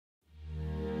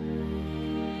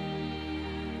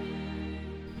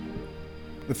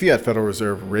The Fiat Federal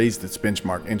Reserve raised its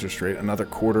benchmark interest rate another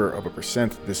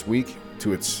 0.25% this week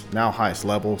to its now highest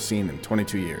level seen in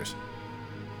 22 years.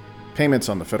 Payments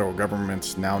on the federal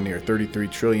government's now near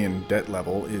 $33 trillion debt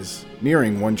level is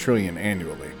nearing $1 trillion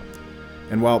annually.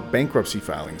 And while bankruptcy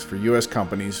filings for U.S.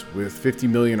 companies with $50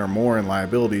 million or more in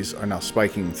liabilities are now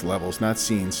spiking to levels not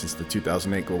seen since the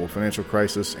 2008 global financial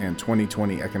crisis and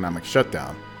 2020 economic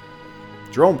shutdown,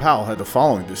 Jerome Powell had the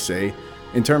following to say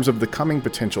in terms of the coming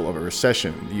potential of a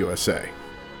recession in the USA.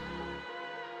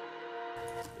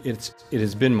 It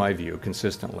has been my view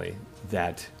consistently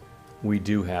that we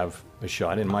do have a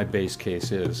shot, and my base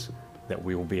case is that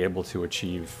we will be able to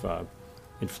achieve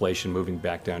inflation moving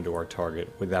back down to our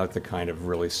target without the kind of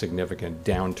really significant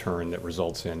downturn that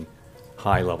results in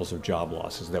high levels of job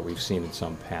losses that we've seen in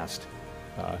some past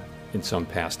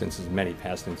instances, many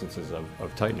past instances of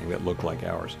tightening that look like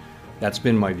ours. That's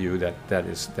been my view.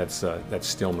 That's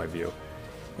still my view,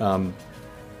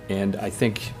 and I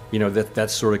think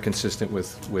that's sort of consistent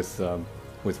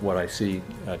with what I see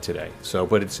today. So,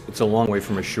 but it's a long way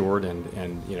from assured,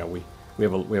 and we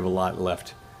have a lot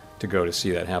left to go to see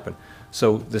that happen.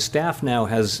 So the staff now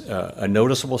has a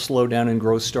noticeable slowdown in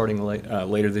growth starting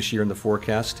later this year in the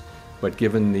forecast, but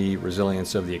given the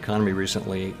resilience of the economy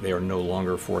recently, they are no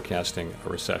longer forecasting a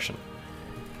recession.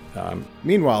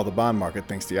 Meanwhile, the bond market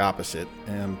thinks the opposite,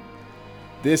 and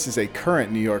this is a current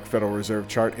New York Federal Reserve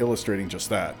chart illustrating just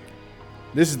that.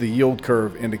 This is the yield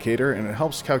curve indicator, and it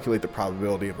helps calculate the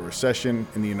probability of a recession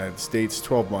in the United States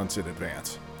 12 months in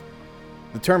advance.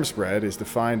 The term spread is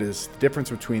defined as the difference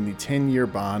between the 10-year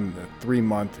bond and the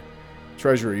 3-month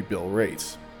Treasury bill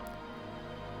rates.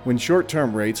 When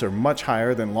short-term rates are much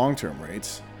higher than long-term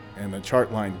rates, and the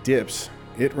chart line dips,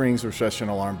 it rings recession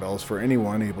alarm bells for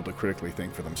anyone able to critically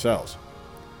think for themselves.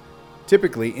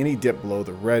 Typically, any dip below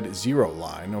the red zero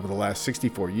line over the last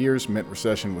 64 years meant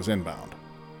recession was inbound.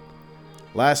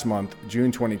 Last month,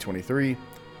 June 2023,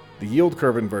 the yield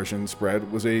curve inversion spread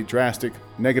was a drastic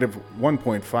negative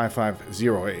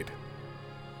 1.5508.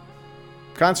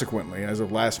 Consequently, as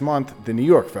of last month, the New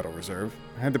York Federal Reserve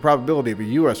had the probability of a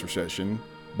U.S. recession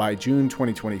by June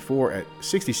 2024 at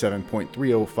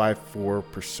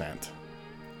 67.3054%.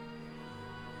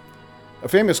 A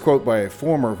famous quote by a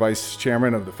former vice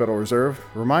chairman of the Federal Reserve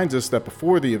reminds us that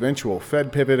before the eventual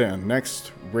Fed pivot and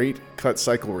next rate cut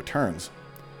cycle returns,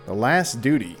 the last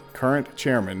duty current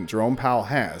chairman Jerome Powell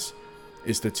has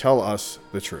is to tell us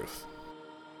the truth.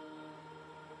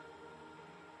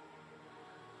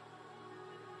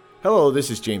 Hello,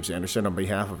 this is James Anderson on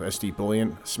behalf of SD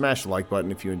Bullion. Smash the like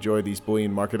button if you enjoy these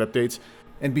bullion market updates,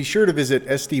 and be sure to visit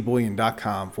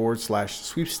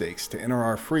sdbullion.com/sweepstakes to enter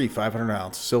our free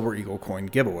 500-ounce Silver Eagle coin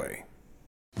giveaway.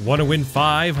 Want to win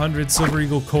 500 Silver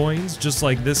Eagle coins just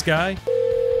like this guy?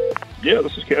 Yeah,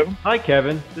 this is Kevin. Hi,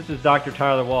 Kevin. This is Dr.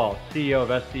 Tyler Wall, CEO of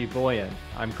SD Bullion.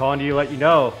 I'm calling to let you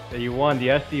know that you won the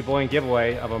SD Bullion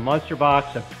giveaway of a monster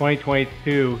box of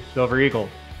 2022 Silver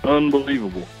Eagles.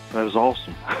 Unbelievable. That is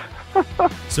awesome.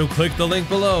 So click the link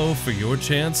below for your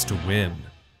chance to win.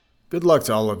 Good luck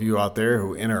to all of you out there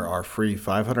who enter our free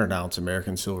 500-ounce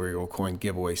American Silver Eagle coin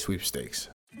giveaway sweepstakes.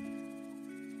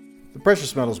 The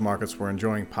precious metals markets were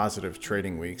enjoying positive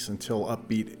trading weeks until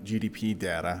upbeat GDP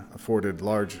data afforded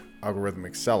large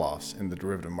algorithmic sell-offs in the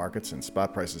derivative markets and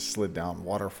spot prices slid down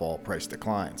waterfall price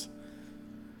declines.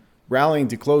 Rallying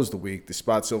to close the week, the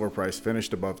spot silver price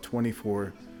finished above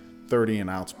 $24.30 an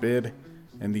ounce bid,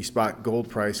 and the spot gold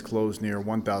price closed near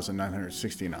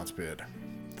 $1,960 an ounce bid.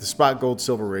 The spot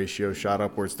gold-silver ratio shot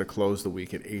upwards to close the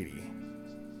week at 80.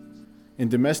 In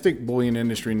domestic bullion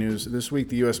industry news, this week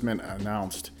the U.S. Mint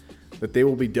announced that they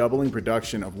will be doubling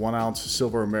production of 1-ounce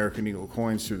silver American Eagle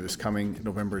coins through this coming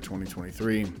November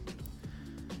 2023.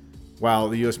 While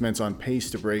the U.S. Mint's on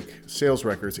pace to break sales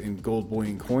records in gold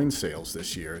bullion coin sales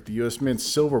this year, the U.S. Mint's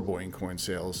silver bullion coin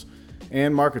sales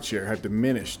and market share have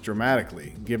diminished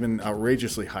dramatically given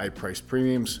outrageously high price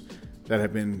premiums that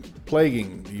have been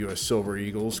plaguing the U.S. Silver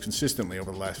Eagles consistently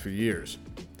over the last few years.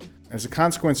 As a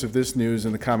consequence of this news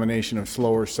and the combination of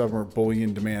slower summer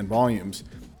bullion demand volumes,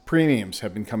 premiums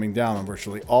have been coming down on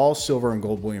virtually all silver and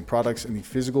gold bullion products in the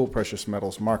physical precious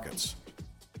metals markets.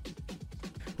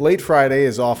 Late Friday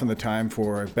is often the time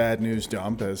for a bad news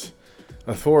dump as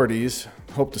authorities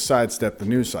hope to sidestep the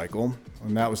news cycle,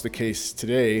 and that was the case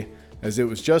today as it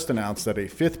was just announced that a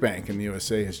fifth bank in the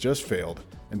USA has just failed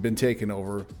and been taken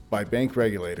over by bank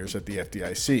regulators at the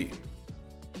FDIC.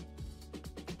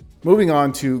 Moving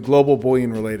on to global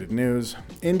bullion-related news,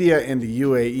 India and the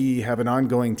UAE have an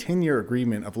ongoing 10-year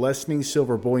agreement of lessening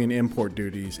silver bullion import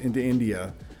duties into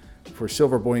India for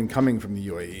silver bullion coming from the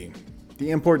UAE. The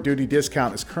import duty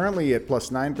discount is currently at plus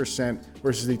 9%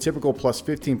 versus the typical plus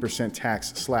 15% tax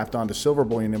slapped onto silver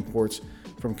bullion imports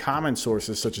from common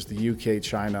sources such as the UK,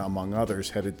 China, among others,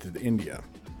 headed to India.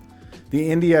 The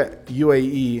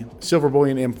India-UAE silver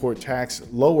bullion import tax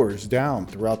lowers down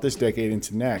throughout this decade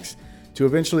into next, to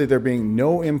eventually there being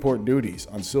no import duties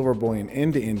on silver bullion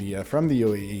into India from the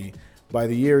UAE by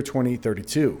the year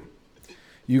 2032.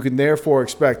 You can therefore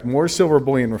expect more silver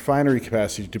bullion refinery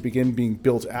capacity to begin being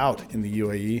built out in the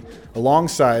UAE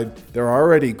alongside their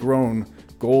already grown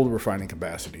gold refining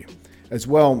capacity. As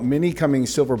well, many coming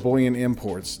silver bullion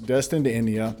imports destined to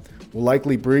India will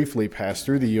likely briefly pass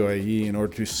through the UAE in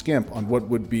order to skimp on what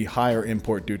would be higher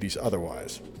import duties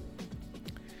otherwise.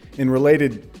 In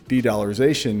related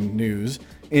de-dollarization news,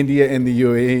 India and the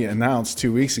UAE announced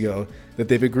 2 weeks ago that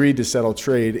they've agreed to settle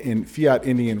trade in fiat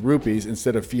Indian rupees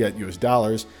instead of fiat US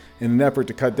dollars in an effort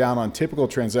to cut down on typical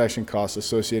transaction costs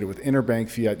associated with interbank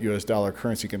fiat US dollar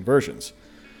currency conversions.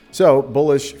 So,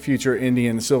 bullish future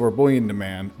Indian silver bullion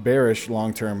demand, bearish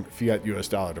long-term fiat US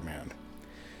dollar demand.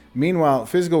 Meanwhile,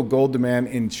 physical gold demand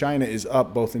in China is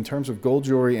up both in terms of gold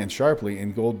jewelry and sharply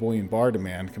in gold bullion bar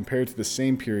demand compared to the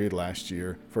same period last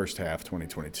year, first half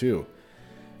 2022.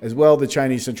 As well, the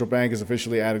Chinese central bank has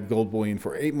officially added gold bullion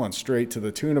for 8 months straight to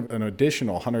the tune of an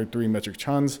additional 103 metric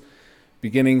tons,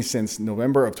 beginning since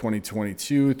November of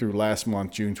 2022 through last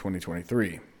month, June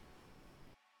 2023.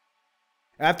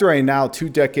 After a now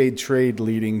 2-decade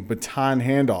trade-leading baton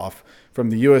handoff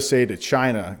from the USA to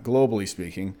China, globally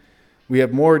speaking, we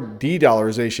have more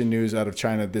de-dollarization news out of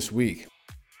China this week.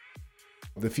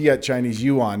 The fiat Chinese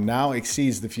yuan now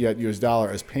exceeds the fiat US dollar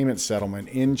as payment settlement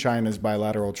in China's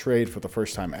bilateral trade for the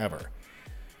first time ever.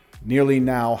 Nearly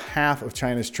now half of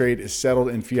China's trade is settled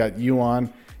in fiat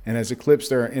yuan and has eclipsed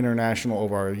their international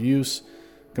overall use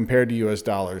compared to US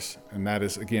dollars, and that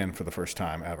is again for the first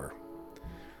time ever.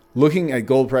 Looking at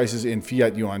gold prices in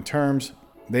fiat yuan terms,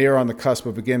 they are on the cusp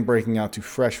of again breaking out to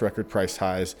fresh record price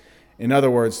highs. In other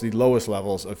words, the lowest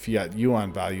levels of fiat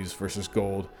yuan values versus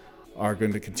gold are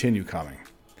going to continue coming.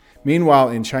 Meanwhile,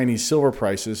 in Chinese silver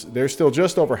prices, they're still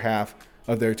just over half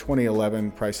of their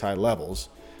 2011 price high levels,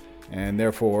 and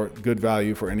therefore good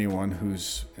value for anyone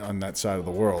who's on that side of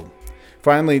the world.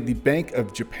 Finally, the Bank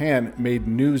of Japan made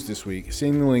news this week,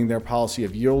 signaling their policy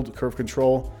of yield curve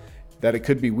control, that it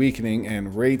could be weakening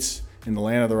and rates in the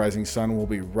land of the rising sun will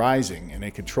be rising in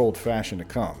a controlled fashion to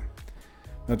come.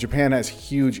 Now, Japan has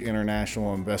huge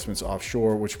international investments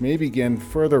offshore, which may begin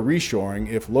further reshoring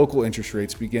if local interest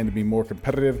rates begin to be more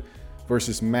competitive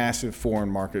versus massive foreign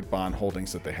market bond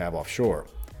holdings that they have offshore.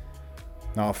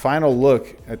 Now, a final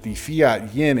look at the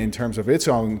fiat yen in terms of its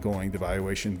ongoing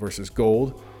devaluation versus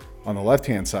gold. On the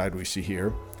left-hand side, we see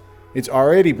here, it's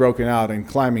already broken out and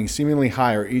climbing seemingly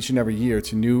higher each and every year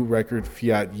to new record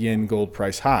fiat yen gold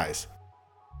price highs.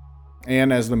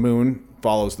 And as the moon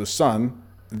follows the sun,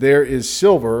 there is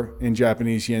silver in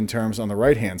Japanese yen terms on the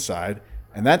right-hand side,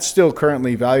 and that's still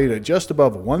currently valued at just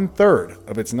above 1/3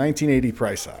 of its 1980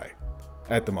 price high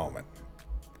at the moment.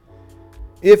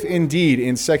 If indeed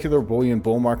in secular bullion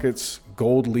bull markets,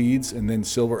 gold leads and then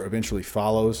silver eventually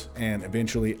follows and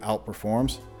eventually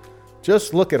outperforms,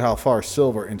 just look at how far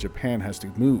silver in Japan has to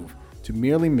move to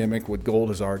merely mimic what gold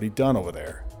has already done over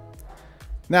there.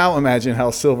 Now imagine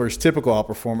how silver's typical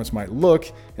outperformance might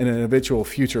look in an eventual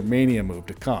future mania move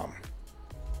to come.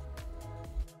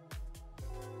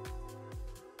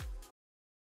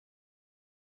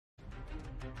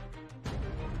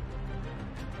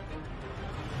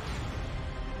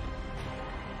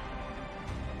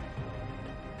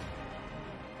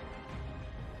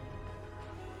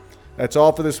 That's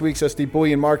all for this week's SD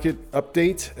Bullion Market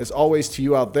update. As always, to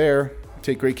you out there,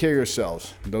 take great care of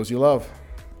yourselves and those you love.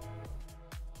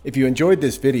 If you enjoyed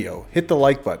this video, hit the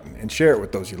like button and share it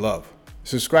with those you love.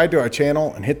 Subscribe to our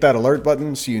channel and hit that alert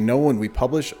button so you know when we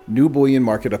publish new bullion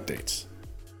market updates.